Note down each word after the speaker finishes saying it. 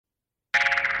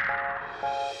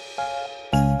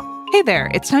Hey there,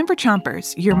 it's time for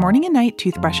Chompers, your morning and night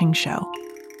toothbrushing show.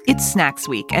 It's Snacks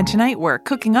Week, and tonight we're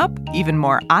cooking up even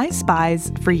more I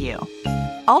Spies for you.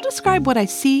 I'll describe what I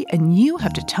see, and you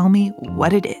have to tell me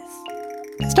what it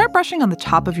is. Start brushing on the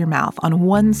top of your mouth on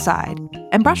one side,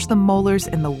 and brush the molars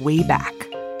in the way back.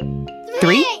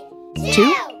 3,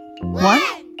 2, 1,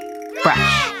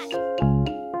 brush.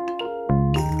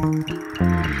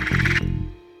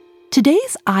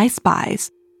 Today's I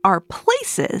Spies are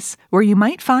places where you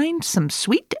might find some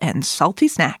sweet and salty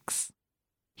snacks.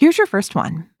 Here's your first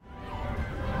one.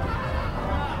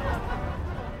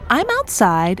 I'm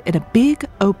outside in a big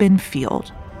open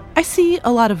field. I see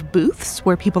a lot of booths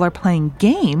where people are playing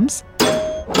games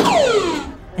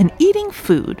and eating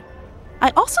food.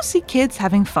 I also see kids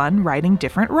having fun riding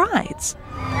different rides.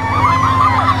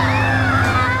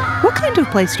 What kind of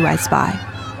place do I spy?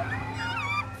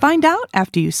 Find out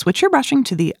after you switch your brushing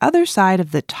to the other side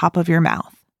of the top of your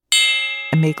mouth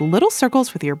and make little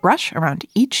circles with your brush around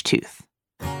each tooth.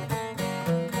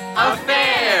 A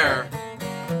fair!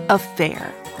 A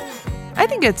fair. I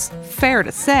think it's fair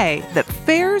to say that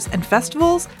fairs and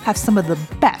festivals have some of the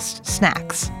best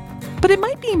snacks. But it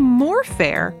might be more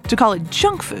fair to call it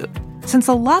junk food, since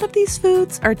a lot of these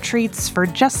foods are treats for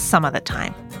just some of the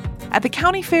time. At the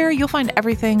county fair, you'll find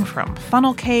everything from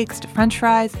funnel cakes to French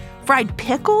fries, fried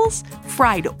pickles,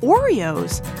 fried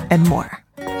Oreos, and more.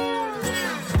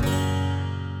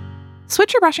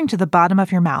 Switch your brushing to the bottom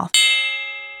of your mouth,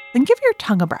 then give your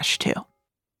tongue a brush too.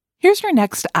 Here's your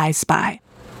next I Spy.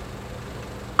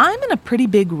 I'm in a pretty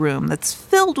big room that's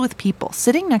filled with people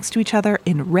sitting next to each other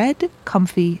in red,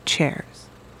 comfy chairs.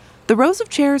 The rows of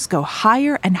chairs go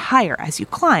higher and higher as you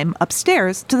climb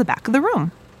upstairs to the back of the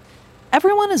room.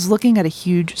 Everyone is looking at a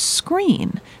huge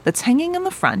screen that's hanging in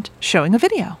the front showing a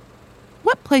video.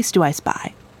 What place do I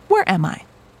spy? Where am I?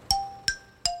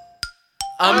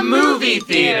 A movie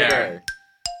theater!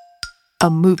 A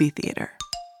movie theater.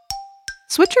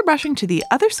 Switch your brushing to the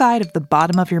other side of the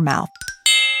bottom of your mouth.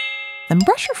 Then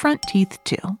brush your front teeth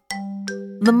too.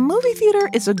 The movie theater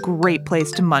is a great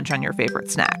place to munch on your favorite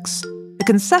snacks. The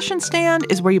concession stand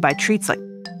is where you buy treats like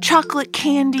chocolate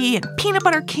candy and peanut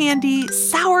butter candy,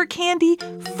 sour candy,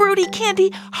 fruity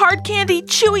candy, hard candy,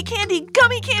 chewy candy,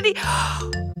 gummy candy.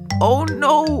 Oh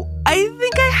no, I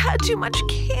think I had too much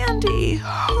candy.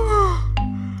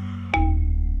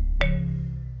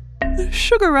 The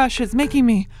sugar rush is making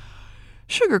me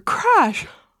sugar crash.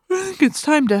 I think it's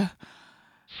time to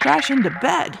crash into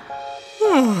bed.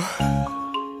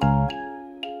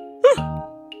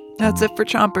 That's it for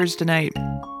Chompers tonight.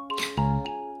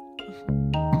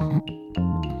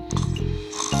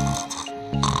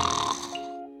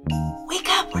 Wake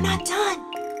up, we're not done.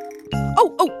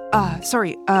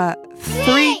 Sorry.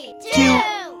 3, 2,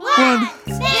 1,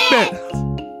 bed.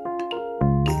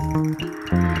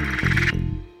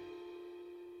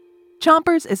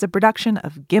 Chompers is a production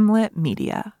of Gimlet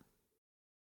Media.